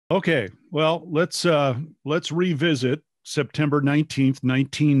Okay, well, let's revisit September 19th,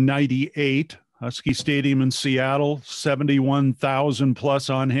 1998, Husky Stadium in Seattle, 71,000 plus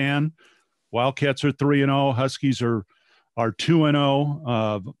on hand. Wildcats are 3-0, Huskies are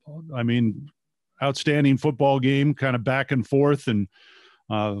 2-0. I mean, outstanding football game, kind of back and forth, and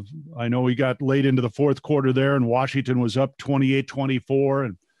I know we got late into the fourth quarter there, and Washington was up 28-24.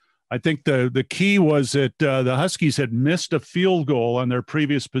 And I think the key was that the Huskies had missed a field goal on their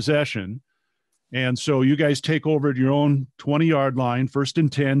previous possession. And so you guys take over at your own 20-yard line, 1st and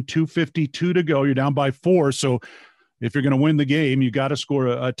 10, 2:52 to go. You're down by 4. So if you're going to win the game, you got to score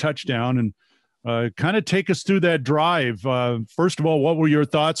a touchdown. And kind of take us through that drive. First of all, what were your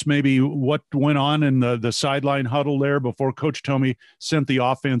thoughts? Maybe what went on in the sideline huddle there before Coach Tomey sent the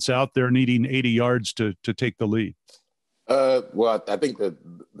offense out there needing 80 yards to take the lead? Well, I think the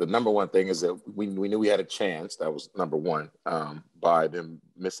number one thing is that we knew we had a chance. That was number one, by them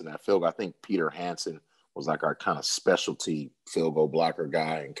missing that field goal. I think Peter Hansen was like our kind of specialty field goal blocker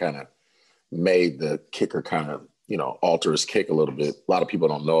guy and kind of made the kicker kind of, alter his kick a little bit. A lot of people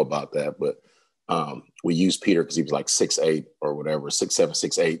don't know about that, but we used Peter because he was like 6'8" or whatever, 6'7",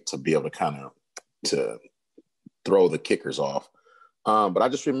 6'8", to be able to kind of to throw the kickers off. But I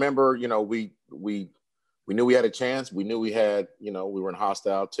just remember, we knew we had a chance. We knew we had, we were in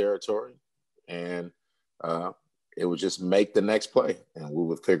hostile territory, and it would just make the next play, and we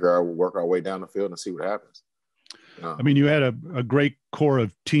would work our way down the field and see what happens. I mean, you had a great core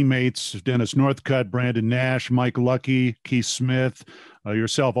of teammates: Dennis Northcutt, Brandon Nash, Mike Lucky, Keith Smith,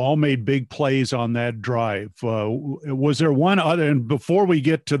 yourself, all made big plays on that drive. Was there one other, and before we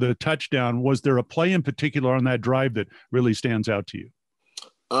get to the touchdown, was there a play in particular on that drive that really stands out to you?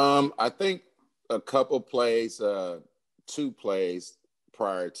 I think a couple plays, 2 plays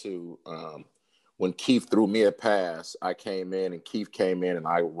prior to when Keith threw me a pass. I came in and Keith came in and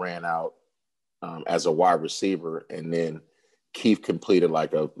I ran out as a wide receiver, and then Keith completed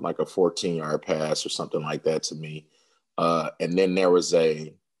like a 14-yard pass or something like that to me. And then there was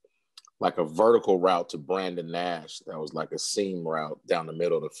a vertical route to Brandon Nash that was like a seam route down the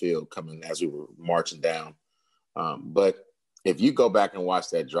middle of the field coming as we were marching down. But if you go back and watch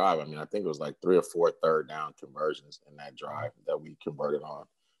that drive, I mean, I think it was like 3 or 4 third down conversions in that drive that we converted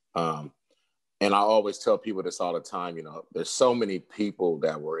on. And I always tell people this all the time, there's so many people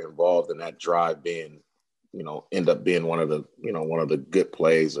that were involved in that drive being, end up being one of the good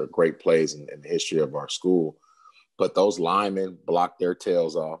plays or great plays in the history of our school. But those linemen blocked their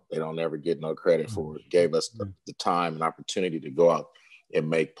tails off. They don't ever get no credit for it. Gave us the time and opportunity to go out and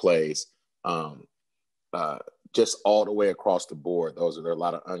make plays. Just all the way across the board. There are a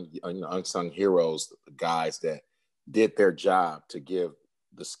lot of unsung heroes, guys that did their job to give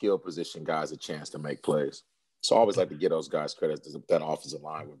the skill position guys a chance to make plays. So I always like to give those guys credit. That offensive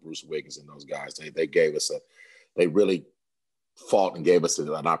line with Bruce Wiggins and those guys, they really fought and gave us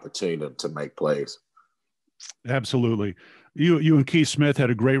an opportunity to make plays. Absolutely. You and Keith Smith had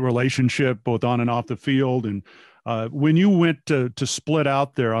a great relationship both on and off the field. And when you went to split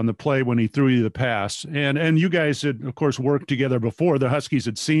out there on the play when he threw you the pass, and you guys had, of course, worked together before. The Huskies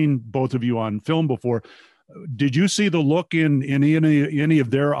had seen both of you on film before. Did you see the look in any of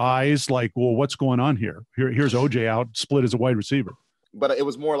their eyes like, well, what's going on here? Here's OJ out, split as a wide receiver. But it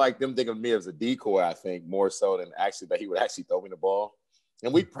was more like them thinking of me as a decoy, I think, more so than actually that he would actually throw me the ball.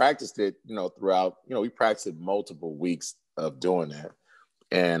 And we practiced it, throughout, we practiced it multiple weeks of doing that.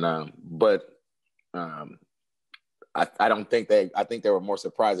 And, I don't think I think they were more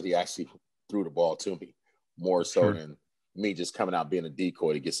surprised that he actually threw the ball to me more so than me just coming out being a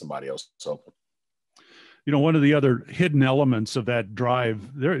decoy to get somebody else open. One of the other hidden elements of that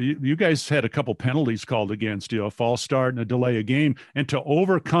drive there, you guys had a couple penalties called against you, a false start and a delay of game. And to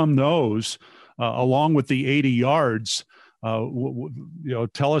overcome those, along with the 80 yards,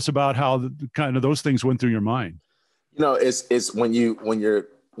 tell us about how kind of those things went through your mind. It's when the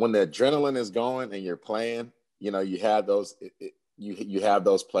adrenaline is going and you're playing, you have those, you have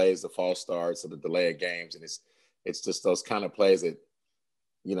those plays, the false starts or the delay of games. And it's just those kind of plays that,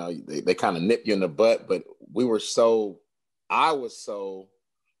 they kind of nip you in the butt, but I was so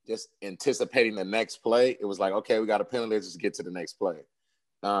just anticipating the next play. It was like, okay, we got a penalty, let's just get to the next play.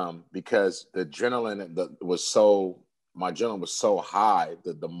 Because the adrenaline my adrenaline was so high,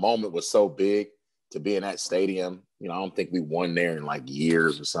 the moment was so big to be in that stadium. I don't think we won there in like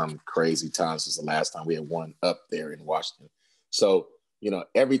years or some crazy time since the last time we had won up there in Washington. So,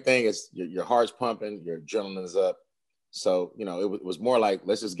 everything is, your heart's pumping, your adrenaline is up. So, it was more like,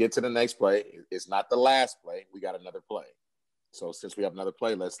 let's just get to the next play. It's not the last play. We got another play. So since we have another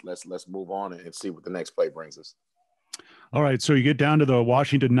play, let's move on and see what the next play brings us. All right, so you get down to the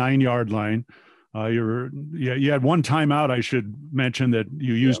Washington 9-yard line. You had one timeout, I should mention, that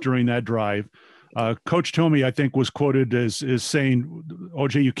you used during that drive. Coach Tomey, I think, was quoted as saying,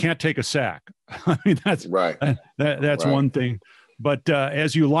 "OJ, you can't take a sack." I mean, that's right. That's one thing. But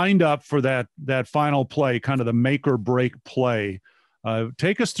as you lined up for that final play, kind of the make or break play,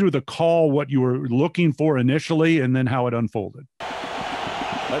 take us through the call, what you were looking for initially, and then how it unfolded.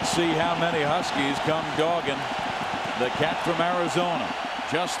 Let's see how many Huskies come dogging the cat from Arizona.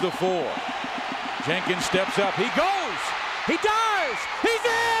 Just the 4. Jenkins steps up. He goes. He dives. He's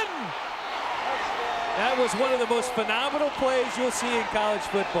in. That was one of the most phenomenal plays you'll see in college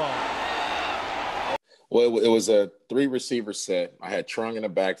football. Well, it was a 3-receiver set. I had Trung in the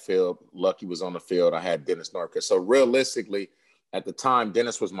backfield. Lucky was on the field. I had Dennis Norcott. So realistically, at the time,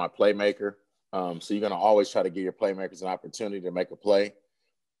 Dennis was my playmaker. So you're going to always try to give your playmakers an opportunity to make a play.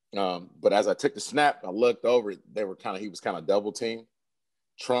 But as I took the snap, I looked over. He was kind of double teamed.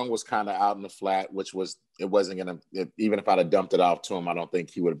 Trung was kind of out in the flat, it wasn't going to, even if I'd have dumped it off to him, I don't think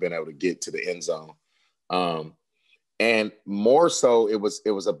he would have been able to get to the end zone. And more so, it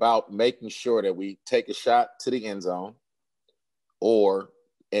was about making sure that we take a shot to the end zone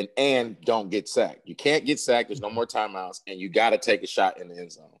and don't get sacked. You can't get sacked. There's no more timeouts, and you got to take a shot in the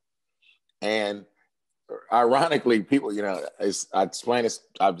end zone. And ironically, people, I've explained this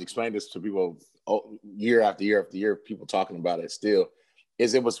to people year after year after year, people talking about it still,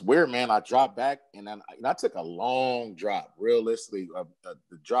 it was weird, man. I dropped back, and then I took a long drop. Realistically, the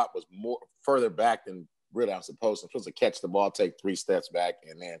drop was more further back than really I'm supposed to catch the ball, take 3 steps back,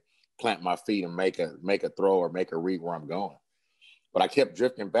 and then plant my feet and make a throw or make a read where I'm going. But I kept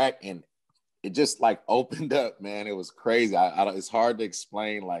drifting back, and it just like opened up, man. It was crazy. It's hard to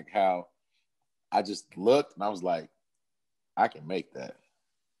explain like how I just looked and I was like, I can make that.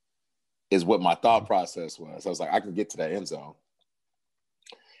 Is what my thought process was. I was like, I can get to that end zone.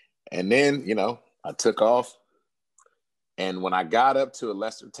 And then, I took off. And when I got up to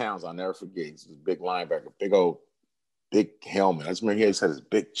Lester Towns, I'll never forget. He's a big linebacker, big helmet. I just remember he had this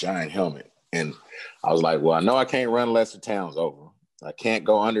big giant helmet. And I was like, well, I know I can't run Lester Towns over. I can't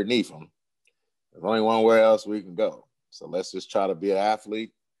go underneath him. There's only one where else we can go. So let's just try to be an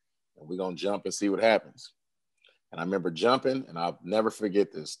athlete, and we're going to jump and see what happens. And I remember jumping, and I'll never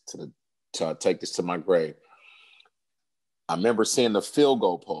forget this to take this to my grave. I remember seeing the field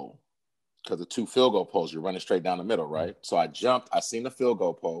goal pole, because the 2 field goal poles, you're running straight down the middle, right? So I jumped, I seen the field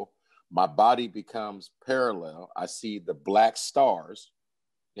goal pole. My body becomes parallel. I see the black stars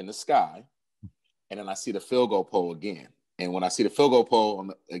in the sky, and then I see the field goal pole again. And when I see the field goal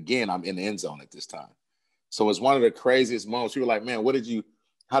pole again, I'm in the end zone at this time. So it's one of the craziest moments. You were like, man,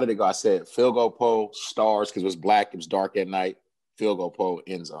 how did it go? I said field goal pole, stars, because it was black, it was dark at night, field goal pole,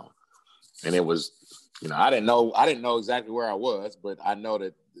 end zone. And it was, I didn't know exactly where I was, but I know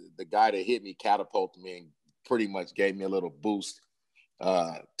that the guy that hit me catapulted me and pretty much gave me a little boost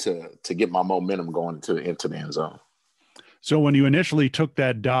to get my momentum going into the end zone. So when you initially took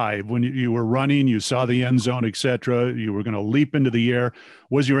that dive, when you were running, you saw the end zone, et cetera, you were going to leap into the air.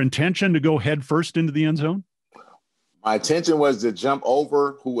 Was your intention to go head first into the end zone? My intention was to jump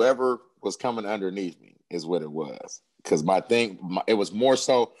over whoever was coming underneath me is what it was. Because it was more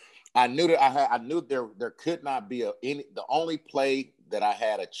so, I knew there could not be the only play that I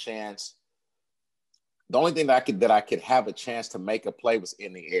had a chance. The only thing that I could have a chance to make a play was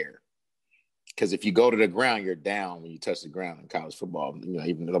in the air. Because if you go to the ground, you're down when you touch the ground in college football.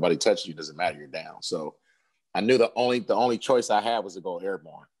 Even if nobody touches you, it doesn't matter, you're down. So I knew the only choice I had was to go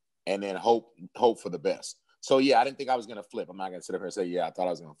airborne and then hope for the best. So yeah, I didn't think I was gonna flip. I'm not gonna sit up here and say, yeah, I thought I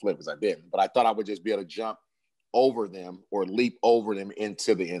was gonna flip, because I didn't. But I thought I would just be able to jump over them or leap over them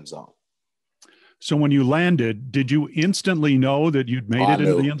into the end zone. So when you landed, did you instantly know that you'd made it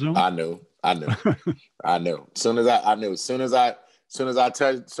into the end zone? I knew. I knew. As soon as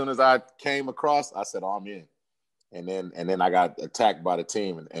I came across, I said, oh, I'm in. And then I got attacked by the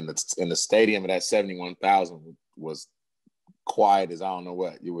team, and the stadium of that 71,000 was quiet as I don't know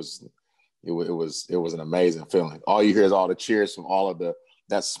what. It was an amazing feeling. All you hear is all the cheers from all of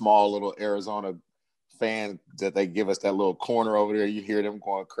that small little Arizona fan that they give us, that little corner over there. You hear them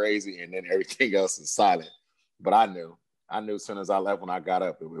going crazy, and then everything else is silent. But I knew as soon as I left, when I got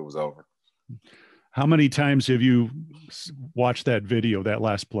up, it was over. How many times have you watched that video, that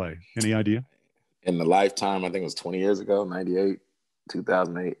last play? Any idea? In the lifetime, I think it was 20 years ago, 98,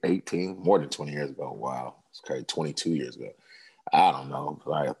 2008, 18, more than 20 years ago. Wow. It's crazy. 22 years ago. I don't know,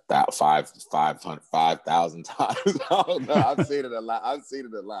 like 5,000 times. I don't know. I've seen it a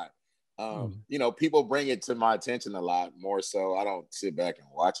lot. People bring it to my attention a lot more so. I don't sit back and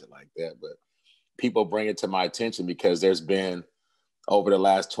watch it like that, but people bring it to my attention because there's been, over the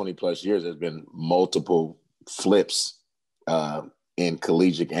last 20 plus years, there's been multiple flips in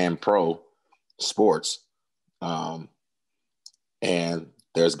collegiate and pro sports. And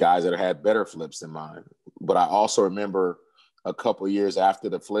there's guys that have had better flips than mine. But I also remember a couple of years after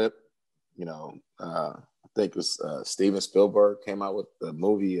the flip, I think it was Steven Spielberg came out with the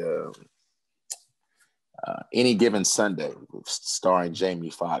movie Any Given Sunday, starring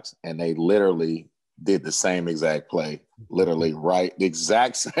Jamie Foxx, and they literally did the same exact play, literally right, the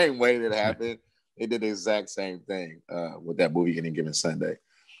exact same way that happened. They did the exact same thing with that movie Any Given Sunday.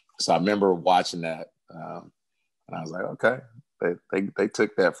 So I remember watching that, and I was like, okay, they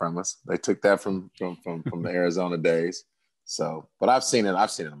took that from us. They took that from the Arizona days. So, but I've seen it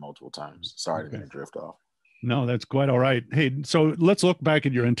multiple times. Sorry to drift off. No, that's quite all right. Hey, so let's look back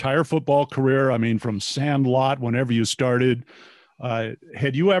at your entire football career. I mean, from Sandlot, whenever you started,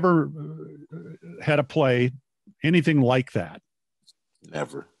 had you ever had a play, anything like that?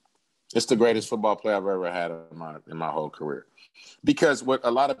 Never. It's the greatest football play I've ever had in my whole career. Because what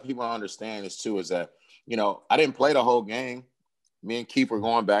a lot of people don't understand is that, I didn't play the whole game. Me and Keith were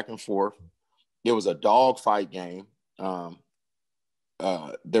going back and forth. It was a dogfight game.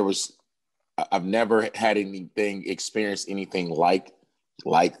 I've never had experienced anything like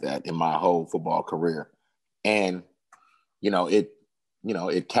that in my whole football career. And,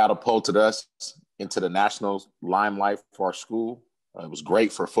 it catapulted us into the national limelight for our school. It was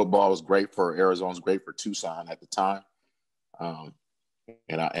great for football. It was great for Arizona. It was great for Tucson at the time.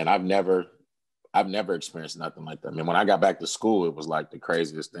 And I've never experienced nothing like that. I mean, when I got back to school, it was like the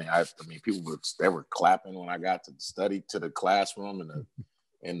craziest thing. People were clapping when I got to study to the classroom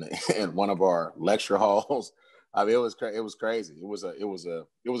in one of our lecture halls. I mean, it was crazy. It was a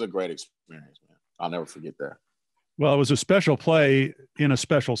great experience, man. I'll never forget that. Well, it was a special play in a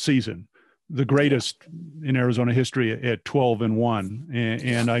special season, the greatest in Arizona history at 12-1.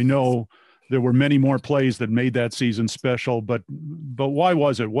 And I know there were many more plays that made that season special, but why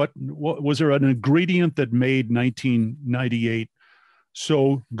was it? What was there an ingredient that made 1998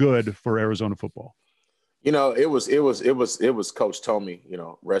 so good for Arizona football? It was Coach Tomey,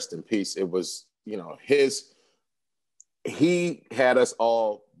 rest in peace. It was, he had us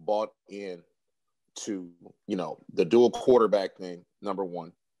all bought in to, the dual quarterback thing, number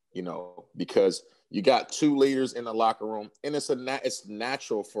one, because you got two leaders in the locker room, and it's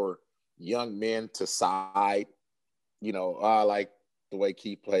natural for young men to side, I like the way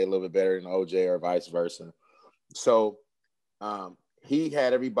Keith played a little bit better than OJ or vice versa. So he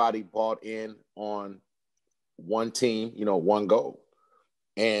had everybody bought in on one team, one goal.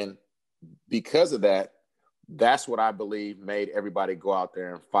 And because of that, that's what I believe made everybody go out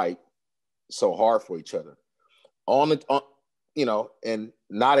there and fight so hard for each other. And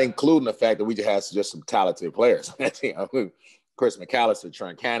not including the fact that we just had some talented players. Chris McAllister,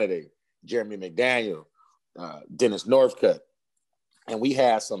 Trent Kennedy, Jeremy McDaniel, Dennis Northcutt. And we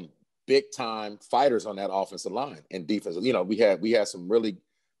had some big-time fighters on that offensive line and defense. We had some really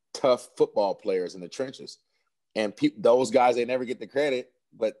tough football players in the trenches. And those guys, they never get the credit.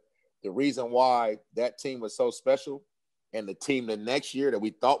 But the reason why that team was so special and the team the next year that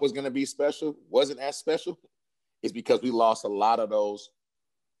we thought was going to be special wasn't as special is because we lost a lot of those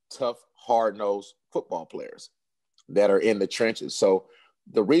tough, hard-nosed football players that are in the trenches. So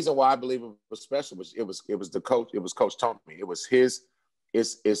the reason why I believe it was special was it was Coach Tomey. It was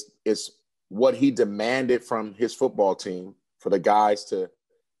it's what he demanded from his football team for the guys to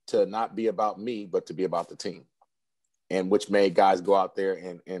not be about me, but to be about the team. And which made guys go out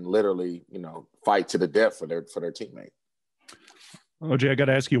there and literally, fight to the death for their teammate. OJ, I got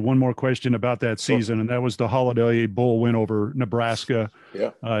to ask you one more question about that season, and that was the Holiday Bowl win over Nebraska.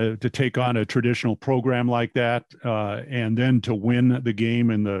 Yeah. To take on a traditional program like that, and then to win the game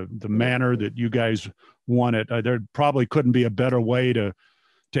in the manner that you guys won it. There probably couldn't be a better way to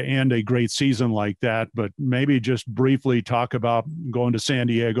end a great season like that. But maybe just briefly talk about going to San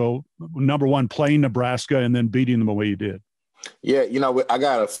Diego, number one, playing Nebraska, and then beating them the way you did. Yeah, I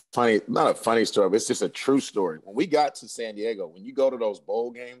got not a funny story, but it's just a true story. When we got to San Diego, when you go to those bowl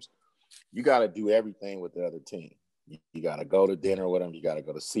games, you got to do everything with the other team. You got to go to dinner with them. You got to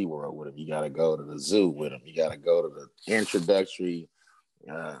go to SeaWorld with them. You got to go to the zoo with them. You got to go to the introductory,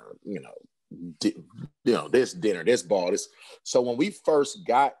 this dinner, this ball, this. So when we first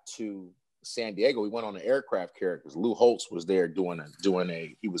got to San Diego, we went on an aircraft carrier because Lou Holtz was there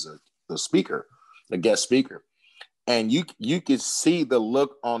he was the speaker, the guest speaker. And you could see the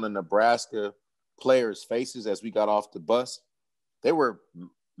look on the Nebraska players' faces as we got off the bus. They were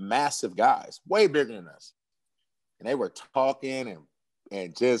massive guys, way bigger than us. And they were talking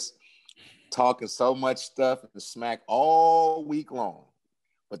and just talking so much stuff and smack all week long.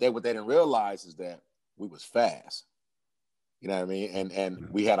 But what they didn't realize is that we was fast. You know what I mean? And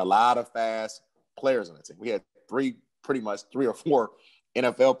we had a lot of fast players on the team. We had pretty much three or four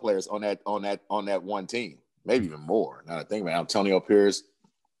NFL players on that one team, maybe even more. Now I think about Antonio Pierce,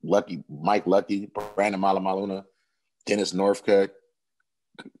 Mike Lucky, Brandon Malamaluna, Dennis Northcutt,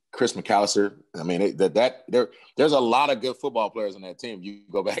 Chris McAllister. I mean, there's a lot of good football players on that team. If you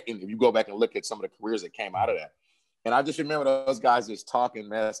go back and look at some of the careers that came out of that. And I just remember those guys just talking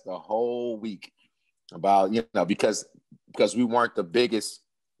mess the whole week about, because we weren't the biggest,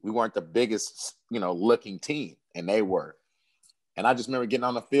 looking team, and they were. And I just remember getting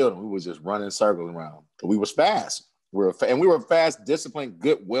on the field and we was just running circles around. We was fast. We were a fast, disciplined,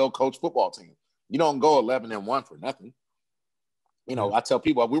 good, well-coached football team. You don't go 11-1 for nothing. I tell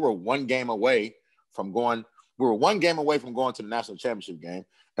people we were one game away from going to the national championship game,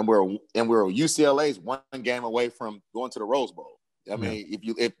 and we're UCLA's one game away from going to the Rose Bowl. I mean,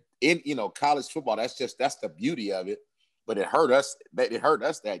 if in college football, that's the beauty of it. But it hurt us. It hurt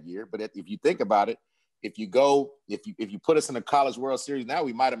us that year. But if you think about it, if you put us in the College World Series now,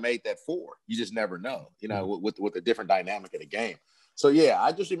 we might have made that 4. You just never know. With the different dynamic of the game. So yeah,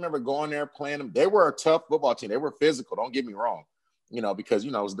 I just remember going there playing them. They were a tough football team. They were physical. Don't get me wrong. Because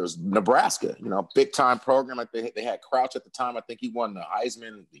there's Nebraska. Big time program. I think they had Crouch at the time. I think he won the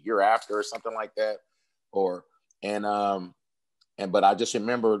Heisman the year after or something like that. But I just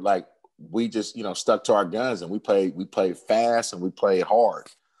remember we just stuck to our guns and we played fast and we played hard,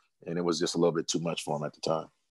 and it was just a little bit too much for him at the time.